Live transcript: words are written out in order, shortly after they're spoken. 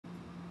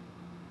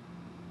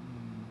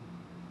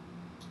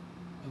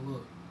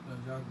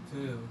y'all can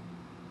tell,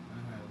 I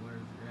had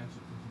allergic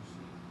reaction to some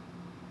shit.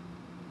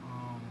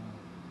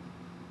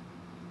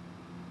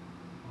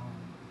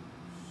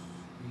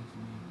 Excuse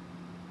me.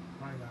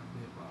 Probably got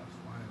bit by a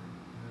spider.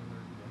 Had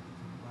allergic reaction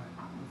to the bite.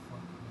 I don't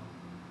fucking know.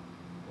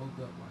 Woke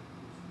up like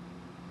this.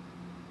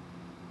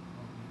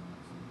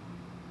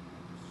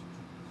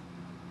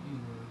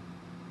 Anyway,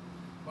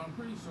 but I'm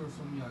pretty sure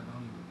some of y'all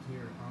don't even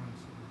care,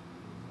 honestly.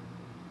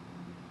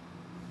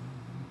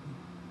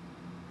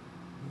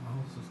 I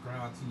don't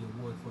subscribe to your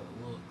boy for the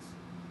looks,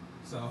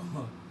 so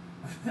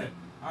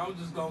I'm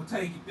just gonna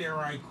take it there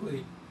right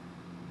quick.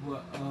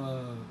 But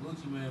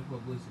Gucci Man,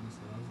 Publicity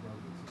Stunt. Let's go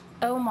get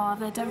it. Omar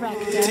the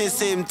director.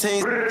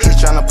 10-17. He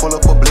tryna pull a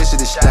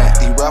publicity stunt.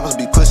 These rappers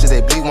be pussy,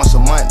 they bleed once a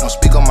month. Don't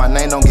speak on my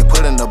name, don't get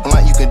put in the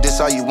blunt. You can diss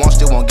all you want,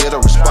 still won't get a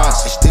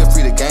response. It's still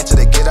free to game till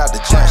they get out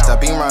the junk.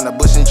 Stop being around the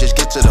bush and just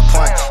get to the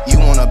point. You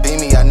wanna be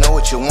me, I know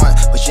what you want,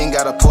 but you ain't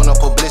gotta pull no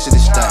publicity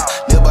stunt.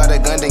 Live by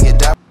that gun, then you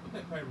die. What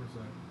that paper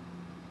say?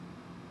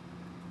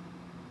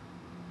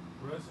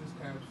 Russians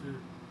captured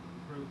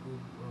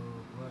critical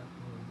black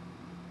boy.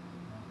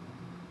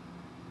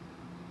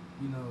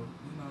 You know,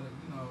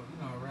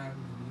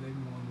 rappers they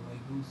be wanting like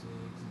goose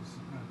eggs and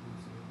shit, not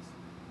goose eggs.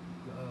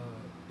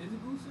 Is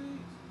it goose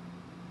eggs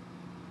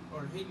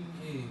or hidden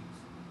eggs?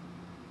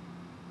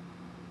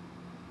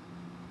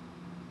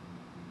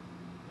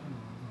 I don't know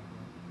what I'm talking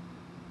about.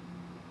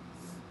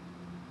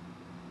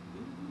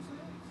 Is it goose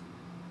eggs?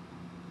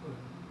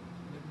 Whatever.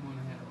 They be wanting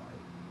to have like,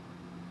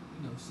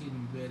 shit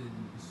embedded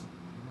in the shit,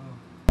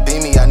 Be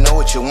me, I know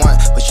what you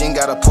want, but you ain't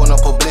gotta pull no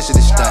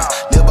publicity stunt.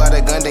 Live by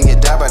the gun, then you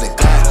die by the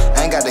gun.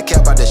 I ain't got to care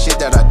about the shit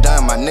that I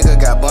done. My nigga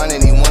got bun and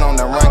he went on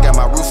the run. Got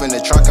my roof in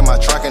the trunk and my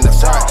truck in the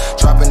front.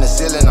 Dropping the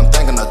ceiling, I'm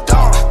thinking of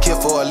dumb. Kill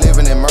for a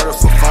living and murder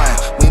for fun.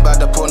 We ain't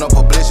about to pull no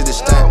publicity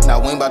stunt. Now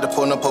we ain't about to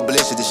pull no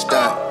publicity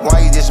stunt.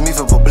 Why you just me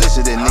for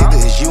publicity, nigga?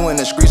 Is you in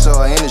the streets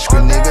or in the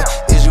street, nigga?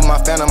 Is you my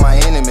fan or my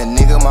enemy,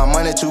 nigga? My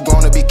money too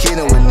grown to be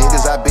kidding with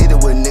niggas. I beat it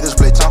with niggas,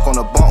 play talk on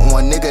the bump.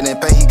 One nigga didn't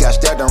pay, he got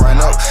stabbed and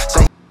ran up.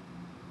 Say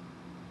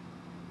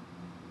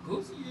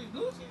Gucci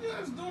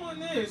just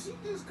doing this. She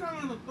just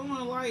kind of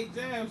throwing light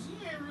jabs. She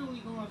ain't really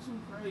going too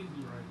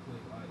crazy right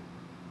quick. Like,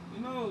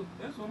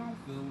 that's what I'm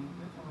feeling.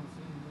 That's what I'm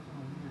seeing. That's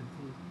what I'm hearing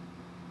too.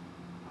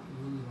 I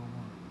really don't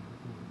want to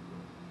record it,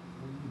 but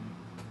what do you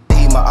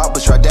mean? my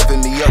oppas try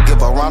dapping me up.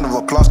 Give a round of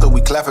applause till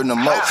we clapping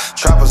them up.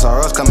 Trappers are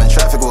us, coming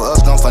traffic with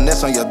us. Gon'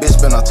 finesse on your bitch,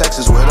 spend on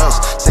Texas with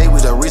us. Say we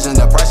the reason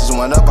the prices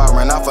went up. I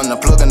ran off on the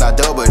plug and I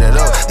doubled it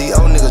up. The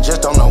old niggas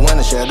just don't know when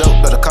to shut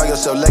up. Better call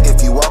yourself lucky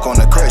if you walk on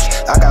the crush.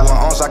 I got long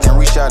arms, I can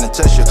reach out and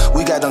touch you.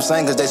 We got them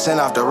singers, they sent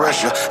off to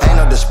Russia. Ain't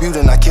no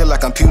disputing, I kill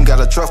like I'm Putin.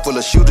 Got a truck full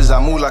of shooters, I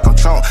move like I'm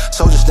Trump.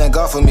 Soldiers stand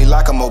guard for me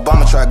like I'm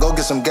Obama. Try go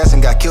get some gas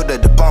and got killed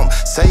at the pump.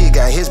 Say you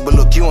got hits, but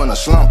look you in a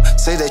slump.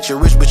 Say that you're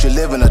rich, but you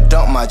live in a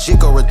dump. My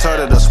Chico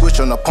retarded a switch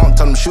on the pump.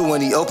 Tell him shoot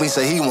when he open,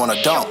 say he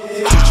wanna dump.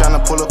 He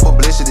tryna pull a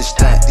publicity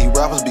stunt. These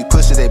rappers be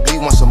pussy, they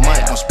bleed once a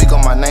month. Don't speak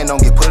on my name,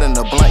 don't get put in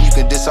the blunt. You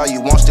can diss all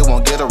you want, still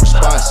won't get a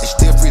response. It's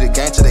still free to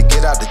game till they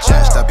get out the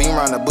junk. Stop being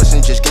around the bush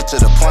and just get to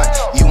the point.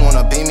 You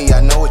wanna be me,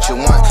 I know what you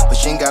want, but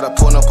you ain't gotta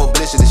pull no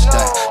publicity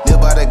stunt.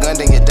 Live by the gun,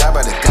 then you die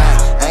by the gun.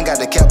 I ain't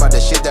got to care about the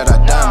shit that I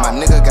done. My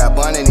nigga got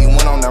bun and he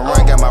went on the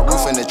run. Got my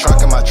roof in the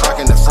trunk and my truck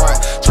in the front.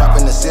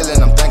 Dropping the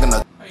ceiling, I'm thinking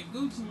of. Hey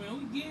Gucci man,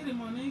 we get it,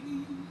 my nigga.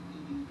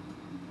 You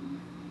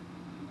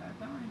got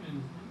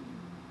diamonds.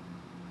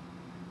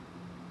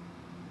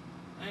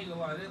 I ain't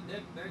gonna lie,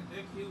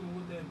 that Cuban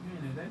with that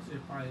penny, that shit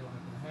probably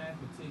like a half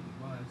a ticket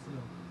by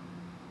itself.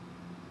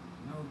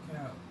 No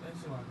cap, that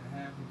shit like a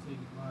half a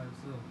ticket by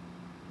itself.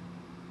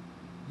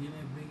 Then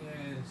that big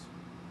ass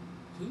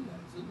two of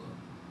them.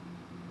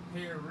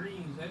 Pair of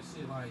rings, that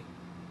shit like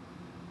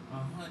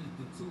 100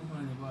 to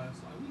 200 bucks.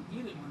 Like we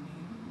get it, my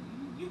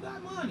nigga. You got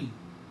money.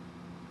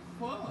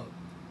 Fuck.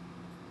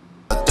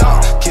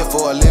 Kill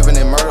for a living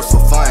and murder for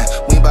fun.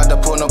 We ain't about to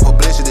pull no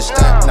publicity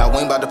stunt. Nah,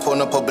 we ain't about to pull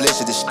no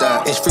publicity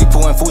stunt. It's free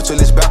pouring food till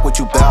it's back with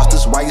you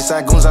bastards. Why you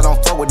side goons? I don't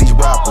fuck with these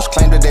rappers.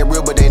 Claim that they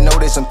real, but they know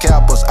they some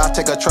cappers. I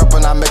take a trap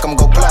and I make them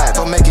go plat.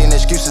 For making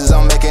excuses,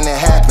 I'm making it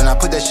happen. I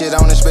put that shit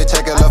on in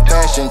spectacular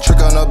fashion.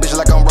 Trick on a bitch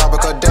like I'm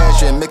Robert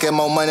Kardashian. Making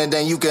more money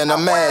than you can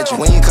imagine.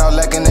 When you call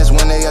lacking, that's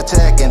when they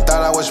attacking.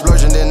 Thought I was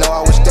splurging, didn't know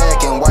I was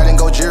stacking. White and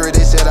gold jury,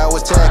 they said I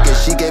was tacking.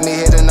 She gave me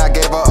head and I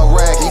gave her a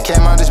rack. He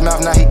came out his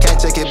mouth, now he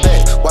can't take it back.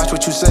 Watch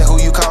what you say,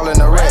 who you calling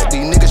a rat?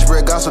 These niggas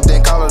spread gossip,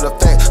 then call it a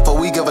fact. For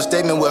we give a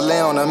statement, we'll lay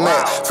on the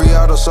mat. Free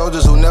all those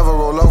soldiers who never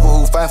roll over,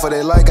 who fight for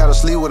their life, gotta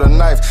sleep with a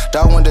knife.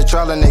 Dog went to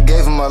trial and they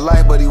gave him a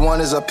life, but he won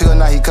his appeal,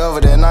 now he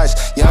covered in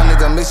ice. Young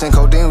nigga mixing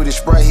codeine with his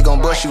Sprite, he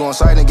gon' bust you on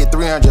sight and get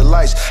 300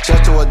 likes.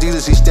 Shout to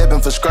Adidas, he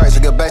stepping for stripes. To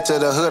get back to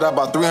the hood, I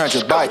bought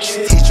 300 bikes.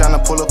 He's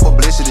tryna pull a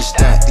publicity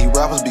stunt. These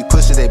rappers be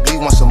pussy, they bleed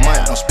once a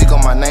month. Don't speak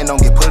on my name,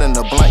 don't get put in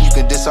the blunt. You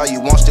can diss all you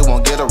want, still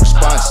won't get a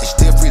response. It's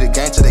still free to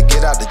game till they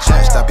get out the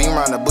junk. Stop being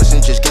around the bush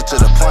and just get to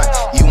the point.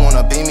 You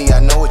wanna be me, I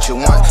know what you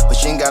want, but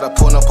you ain't gotta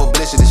pull no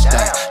publicity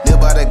stunt. Live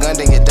by the gun,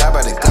 then you die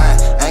by the gun.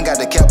 I ain't got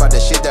to care about the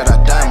shit that I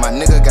done. My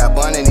nigga got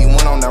bun and he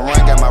went on the run.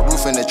 Got my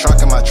roof in the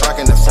trunk and my truck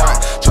in the front.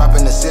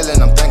 Dropping the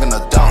ceiling, I'm thinking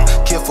of dumb.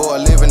 Kill for a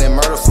living.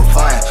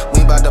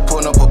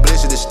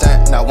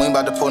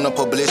 about to pull no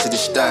publicity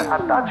stunt. I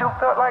thought you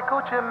felt like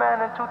Gucci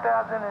Man in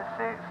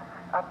 2006.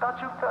 I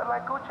thought you felt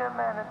like Gucci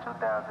Man in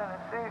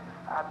 2006.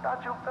 I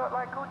thought you felt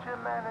like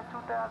Gucci Man in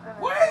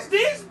 2006. Where's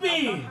this been?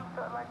 I thought you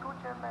felt like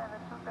Gucci Man in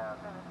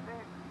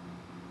 2006.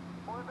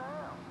 Where's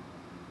down?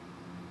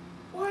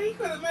 Well, he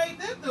could have made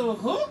that the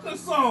hook or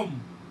something.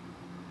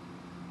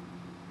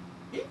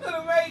 He could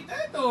have made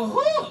that the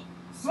hook.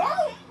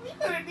 Something. He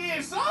could have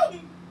did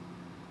something.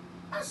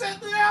 I sat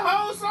through that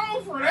whole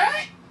song for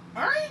that.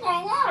 I ain't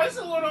gonna lie, it's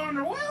a little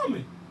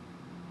underwhelming.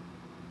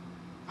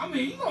 I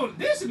mean, you gonna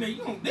diss him,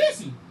 you gonna diss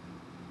him.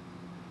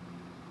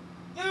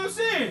 You know what I'm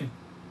saying?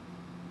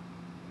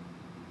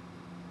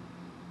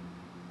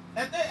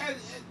 You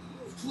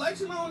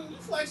flexing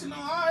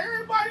on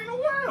everybody in the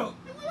world.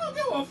 We don't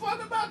give a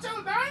fuck about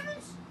your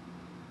diamonds.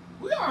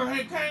 We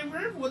already came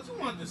here for what you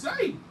want to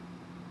say.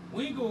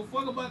 We ain't gonna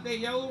fuck about that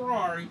yellow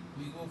Rari.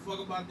 We ain't gonna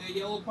fuck about that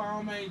yellow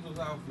Palm Angels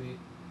outfit.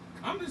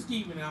 I'm just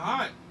keeping it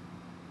hot.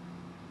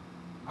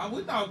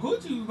 We thought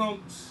Gucci was gonna,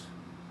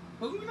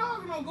 but we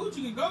know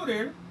Gucci can go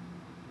there.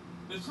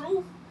 The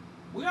truth,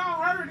 we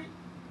all heard it.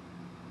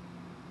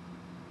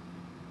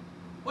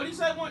 What he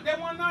say that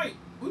one night?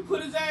 We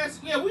put his ass.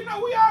 Yeah, we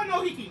all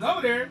know he can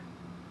go there.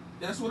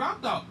 That's what I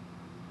thought.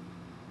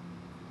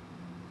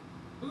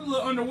 It was a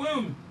little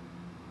underwhelming.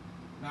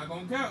 Not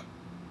gonna count.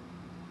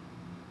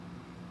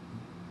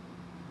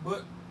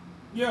 But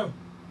yeah,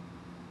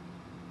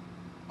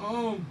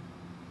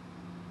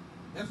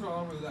 that's what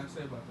I really like to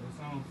say about that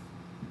song.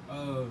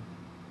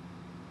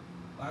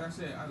 Like I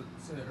said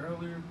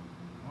earlier, I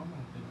don't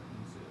think I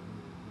can say it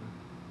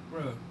earlier,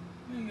 bro.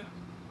 Nigga, as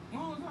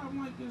long as I'm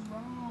like this, bro, I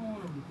don't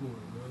want to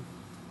record, bro.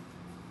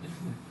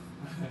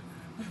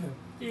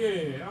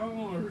 Yeah, I don't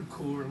want to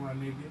record, my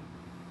nigga.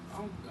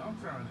 I'm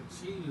trying to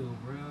chill,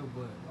 bro,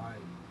 but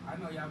like, I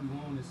know y'all be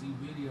wanting to see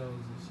videos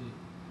and shit,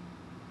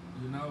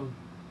 you know,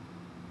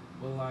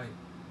 but like,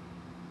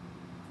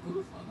 who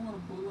the fuck want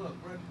to pull up,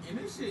 bro? And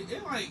this shit,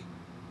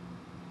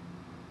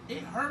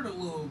 it hurt a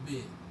little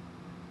bit.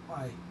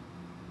 Like,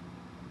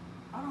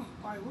 I don't,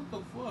 like, what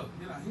the fuck?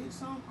 Did I hit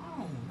something? I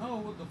don't know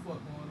what the fuck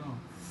going on.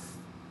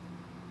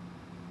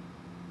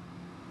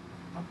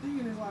 I'm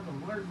thinking it's like a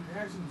allergic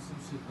reaction to some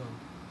shit, though.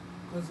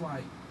 Cause,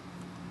 like,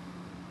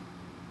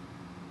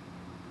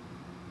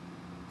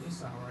 this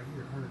side right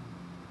here hurt.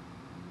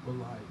 But,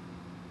 like,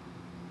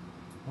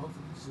 both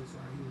of these shits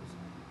right here is,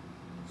 like,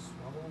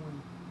 swollen.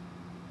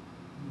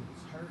 It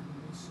was hurting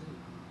this shit.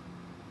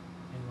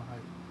 And,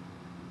 like,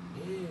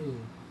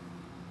 yeah.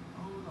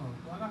 I don't know.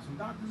 I got some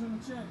doctors in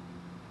the chat.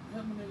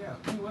 Help me nigga out.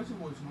 Anyway, what's your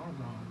voice? I'm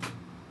wrong.